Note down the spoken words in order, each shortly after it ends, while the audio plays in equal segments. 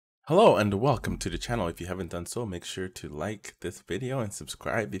Hello and welcome to the channel. If you haven't done so, make sure to like this video and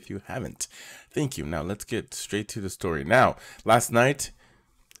subscribe if you haven't. Thank you. Now let's get straight to the story. Now, last night,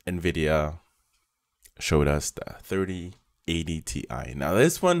 Nvidia showed us the 3080 Ti. Now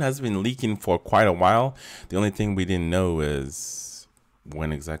this one has been leaking for quite a while. The only thing we didn't know is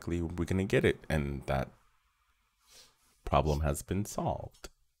when exactly we're going to get it, and that problem has been solved.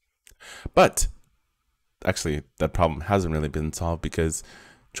 But actually, that problem hasn't really been solved because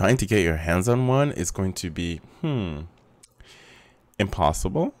trying to get your hands on one is going to be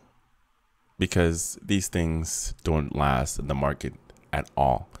impossible, because these things don't last in the market at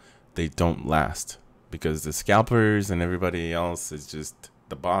all. They don't last because the scalpers and everybody else is just,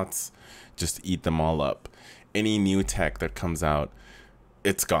 the bots just eat them all up. Any new tech that comes out,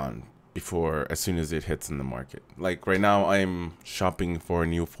 it's gone as soon as it hits in the market. Like right now, I'm shopping for a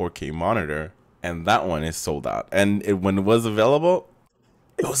new 4K monitor and that one is sold out. And when it was available,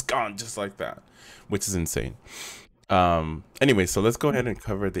 it was gone just like that, which is insane. Anyway, so let's go ahead and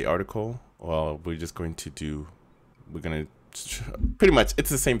cover the article. Well, we're going to pretty much,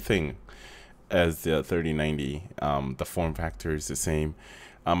 it's the same thing as the 3090. The form factor is the same.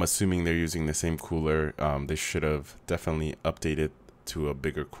 I'm assuming they're using the same cooler. They should have definitely updated to a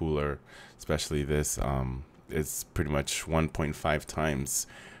bigger cooler, especially this. It's pretty much 1.5 times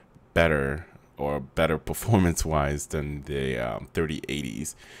better, or better performance wise, than the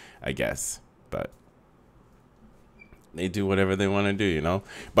 3080s, I guess. But they do whatever they want to do, you know.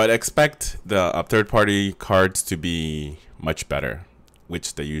 But expect the third-party cards to be much better,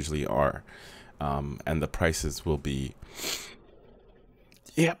 which they usually are, and the prices will be,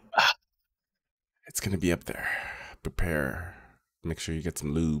 yep, it's gonna be up there. Prepare, make sure you get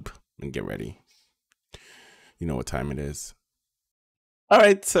some lube and get ready. You know what time it is. All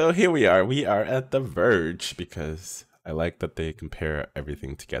right, so here we are. We are at The Verge because I like that they compare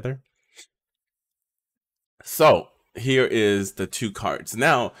everything together. So here is the two cards.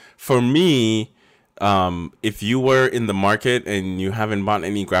 Now, for me, if you were in the market and you haven't bought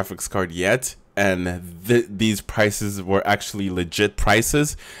any graphics card yet, and these prices were actually legit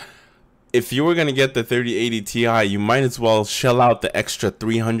prices, if you were going to get the 3080 Ti, you might as well shell out the extra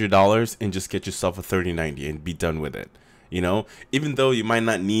 $300 and just get yourself a 3090 and be done with it. You know, even though you might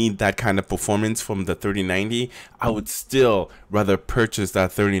not need that kind of performance from the 3090, I would still rather purchase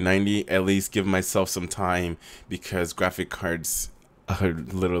that 3090, at least give myself some time, because graphic cards are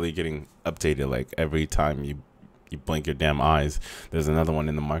literally getting updated like every time you blink your damn eyes. There's another one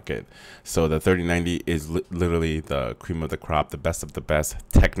in the market. So the 3090 is literally the cream of the crop, the best of the best.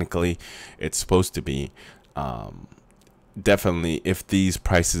 Technically, it's supposed to be. Definitely, if these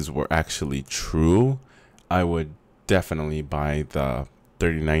prices were actually true, I would definitely buy the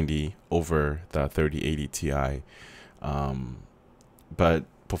 3090 over the 3080 Ti. But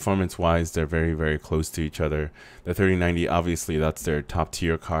performance wise, they're very, very close to each other. The 3090, obviously that's their top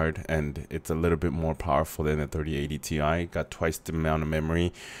tier card, and it's a little bit more powerful than the 3080 Ti. Got twice the amount of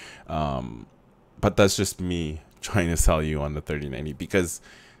memory. But that's just me trying to sell you on the 3090, because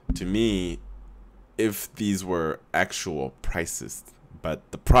to me, if these were actual prices, but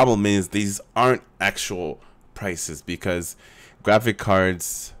the problem is these aren't actual prices, because graphic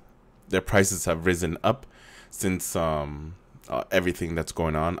cards, their prices have risen up since everything that's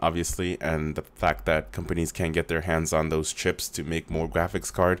going on, obviously, and the fact that companies can't get their hands on those chips to make more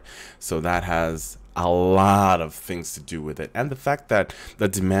graphics card. So that has a lot of things to do with it, and the fact that the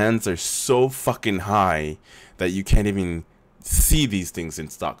demands are so fucking high that you can't even see these things in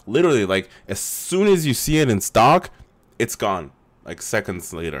stock. Literally, like, as soon as you see it in stock, it's gone like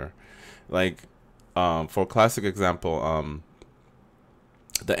seconds later. Like, for a classic example,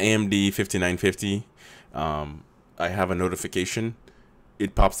 the AMD 5950, I have a notification.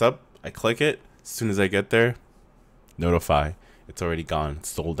 It pops up. I click it. As soon as I get there, notify. It's already gone. It's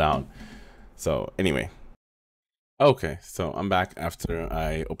sold out. So anyway. Okay, so I'm back after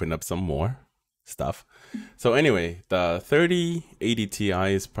I opened up some more stuff. So anyway, the 3080 Ti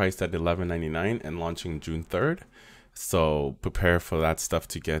is priced at $1199 and launching June 3rd. So prepare for that stuff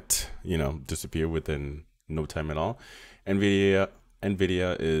to get, you know, disappear within no time at all. Nvidia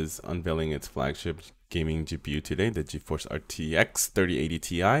is unveiling its flagship gaming GPU today, the GeForce RTX 3080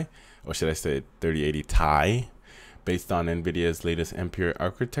 Ti, or should I say 3080 Ti, based on Nvidia's latest Ampere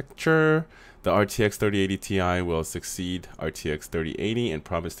architecture. The RTX 3080 Ti will succeed RTX 3080 and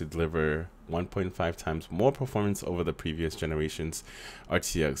promise to deliver 1.5 times more performance over the previous generation's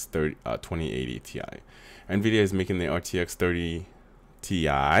RTX 2080 Ti. Nvidia is making the RTX 3080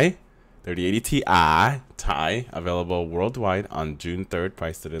 Ti available worldwide on June 3rd,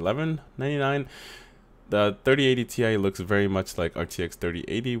 priced at $1199. The 3080 Ti looks very much like RTX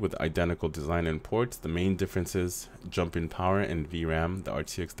 3080 with identical design and ports. The main difference is jump in power and VRAM. The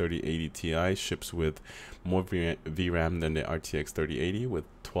RTX 3080 Ti ships with more VRAM than the RTX 3080 with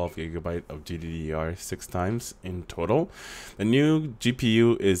 12 GB of GDDR 6 times in total. The new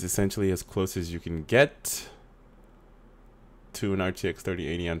GPU is essentially as close as you can get to an RTX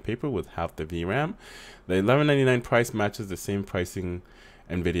 3080 on paper with half the VRAM. The $1199 price matches the same pricing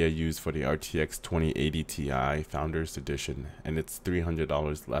Nvidia used for the RTX 2080 Ti Founders Edition, and it's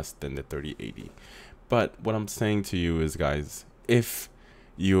 $300 less than the 3080. But what I'm saying to you is, guys, if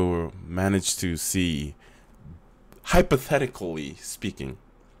you manage to see, hypothetically speaking,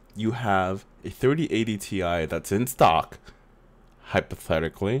 you have a 3080 Ti that's in stock,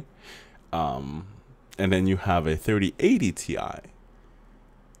 hypothetically, and then you have a 3080 Ti,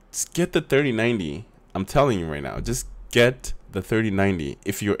 just get the 3090. I'm telling you right now, just get the 3090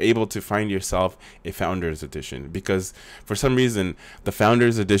 if you're able to find yourself a Founders Edition, because for some reason the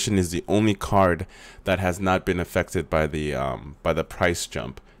Founders Edition is the only card that has not been affected by the price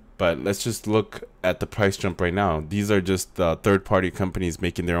jump. But let's just look at the price jump right now. These are just third-party companies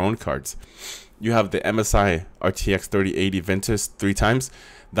making their own cards. You have the MSI RTX 3080 Ventus 3 times.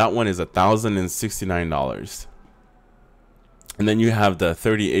 That one is $1,069. And then you have the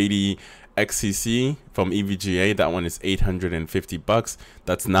 3080 XCC from EVGA. That one is $850.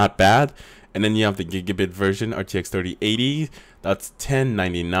 That's not bad. And then you have the gigabit version RTX 3080. That's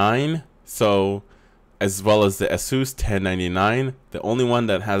 $1099. So, as well as the Asus $1099. The only one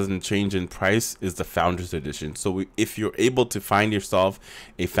that hasn't changed in price is the Founders Edition. So if you're able to find yourself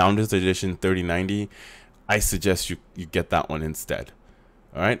a Founders Edition 3090, I suggest you get that one instead.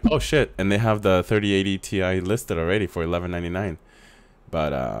 All right. Oh shit! And they have the 3080 Ti listed already for $1199.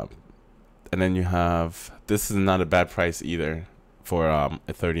 But and then you have, this is not a bad price either for a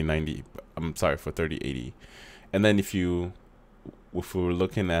 3090. I'm sorry, for 3080. And then if we're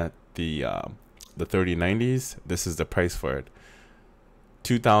looking at the 3090s, this is the price for it.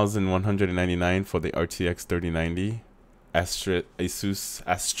 $2,199 for the RTX 3090 Asus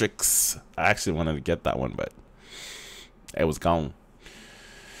Astrix. I actually wanted to get that one, but it was gone.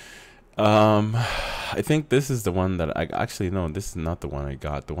 I think this is the one that I actually, no, this is not the one I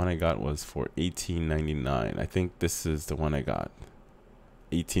got. The one I got was for $1899. I think this is the one I got,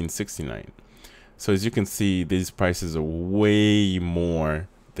 $1869. So as you can see, these prices are way more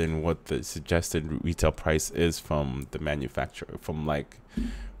than what the suggested retail price is from the manufacturer, from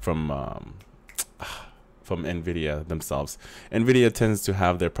Nvidia themselves. Nvidia tends to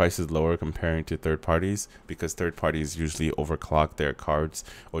have their prices lower comparing to third parties, because third parties usually overclock their cards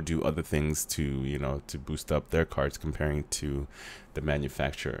or do other things to, you know, to boost up their cards comparing to the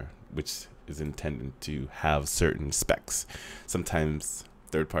manufacturer, which is intended to have certain specs. Sometimes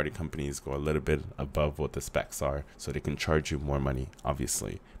third party companies go a little bit above what the specs are, so they can charge you more money,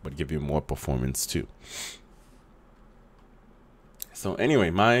 obviously, but give you more performance too. So anyway,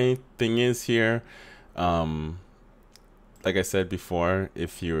 my thing is here, like I said before,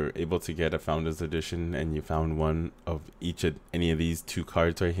 if you're able to get a Founders Edition and you found one of any of these two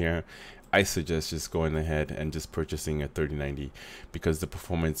cards right here, I suggest just going ahead and just purchasing a 3090, because the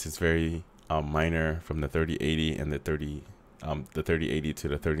performance is very minor from the 3080 and the 3080 to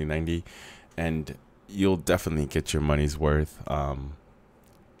the 3090, and you'll definitely get your money's worth.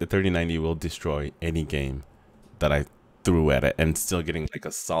 The 3090 will destroy any game that I threw at it, and still getting like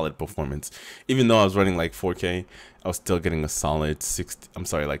a solid performance. Even though I was running like 4K, I was still getting a solid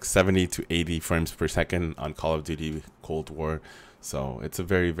 70 to 80 frames per second on Call of Duty Cold War. So it's a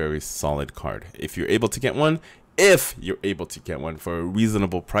very, very solid card. If you're able to get one, for a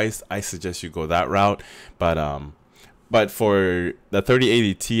reasonable price, I suggest you go that route. But for the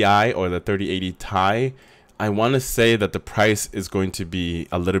 3080 Ti or the 3080 Ti, I want to say that the price is going to be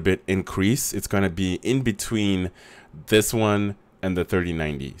a little bit increased. It's going to be in between this one and the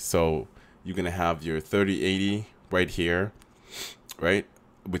 3090. So you're going to have your 3080 right here, right?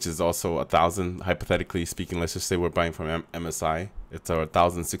 Which is also $1,000, hypothetically speaking. Let's just say we're buying from MSI. It's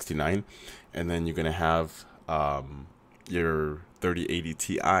 $1,069. And then you're going to have your 3080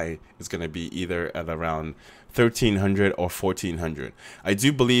 Ti is going to be either at around $1,300 or $1,400. I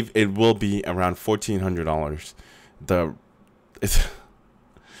do believe it will be around $1,400.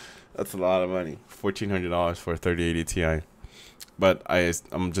 That's a lot of money. $1,400 for a 3080 Ti. But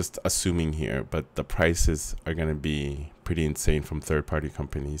I'm just assuming here. But the prices are going to be pretty insane from third-party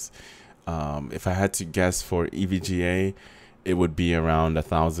companies. If I had to guess for EVGA, it would be around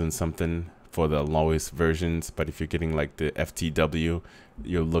 1,000 something for the lowest versions. But if you're getting like the FTW,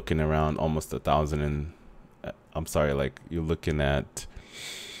 you're looking around almost 1,000. And I'm sorry, like you're looking at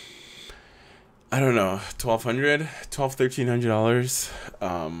I don't know, 1200, 1300 dollars.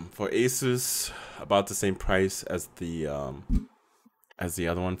 For Asus, about the same price as the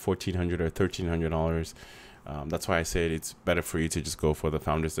other one, 1400 or $1300. That's why I said it's better for you to just go for the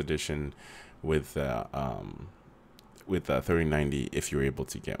Founders Edition with 3090 if you're able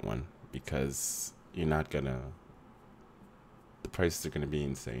to get one, because you're not gonna, the prices are gonna be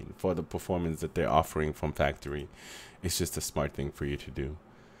insane for the performance that they're offering from factory. It's just a smart thing for you to do.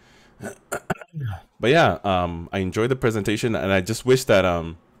 But yeah, I enjoyed the presentation, and I just wish that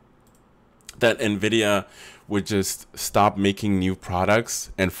that Nvidia would just stop making new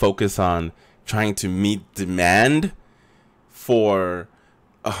products and focus on trying to meet demand for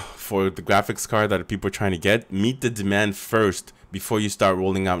the graphics card that people are trying to get. Meet the demand first before you start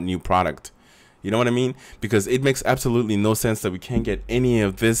rolling out new product. You know what I mean? Because it makes absolutely no sense that we can't get any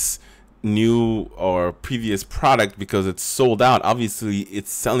of this new or previous product because it's sold out. Obviously,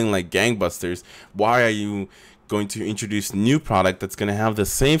 it's selling like gangbusters. Why are you going to introduce new product that's going to have the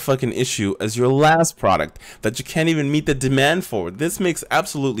same fucking issue as your last product that you can't even meet the demand for? This makes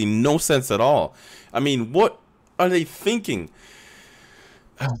absolutely no sense at all. I mean, what are they thinking?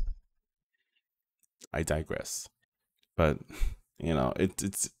 I digress. But you know,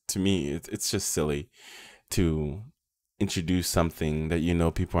 it's to me, it's just silly to introduce something that you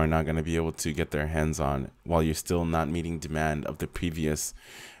know people are not going to be able to get their hands on while you're still not meeting demand of the previous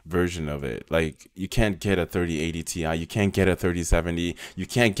version of it. Like, you can't get a 3080 Ti, you can't get a 3070, you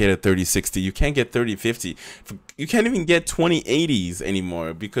can't get a 3060, you can't get 3050, you can't even get 2080s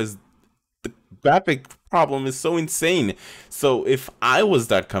anymore because the graphic problem is so insane. So if I was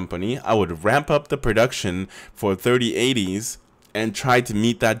that company, I would ramp up the production for 3080s and try to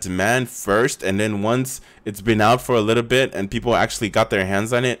meet that demand first, and then once it's been out for a little bit and people actually got their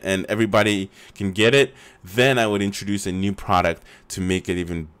hands on it and everybody can get it, then I would introduce a new product to make it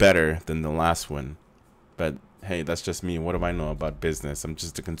even better than the last one. But hey, that's just me. What do I know about business? I'm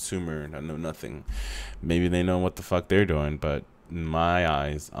just a consumer and I know nothing. Maybe they know what the fuck they're doing, but in my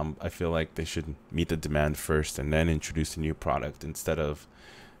eyes, I feel like they should meet the demand first and then introduce a new product instead of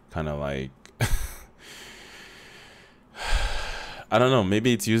kind of like I don't know,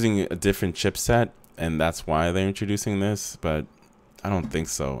 maybe it's using a different chipset and that's why they're introducing this, but I don't think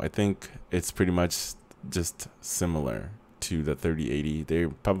so. I think it's pretty much just similar to the 3080. They're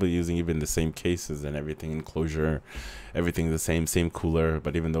probably using even the same cases and everything, enclosure, everything the same cooler,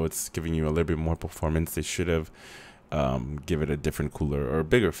 but even though it's giving you a little bit more performance, they should have give it a different cooler or a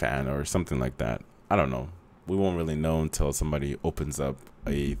bigger fan or something like that. I don't know. We won't really know until somebody opens up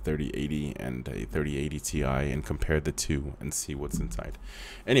a 3080 and a 3080 Ti and compare the two and see what's inside.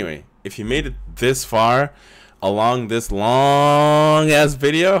 Anyway, if you made it this far along this long ass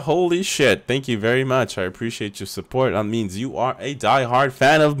video, holy shit, thank you very much. I appreciate your support. That means you are a die-hard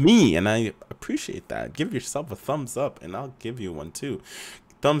fan of me, and I appreciate that. Give yourself a thumbs up and I'll give you one too.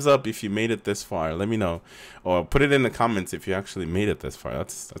 Thumbs up if you made it this far. Let me know, or put it in the comments if you actually made it this far.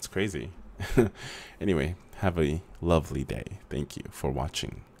 That's crazy. Anyway, have a lovely day. Thank you for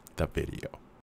watching the video.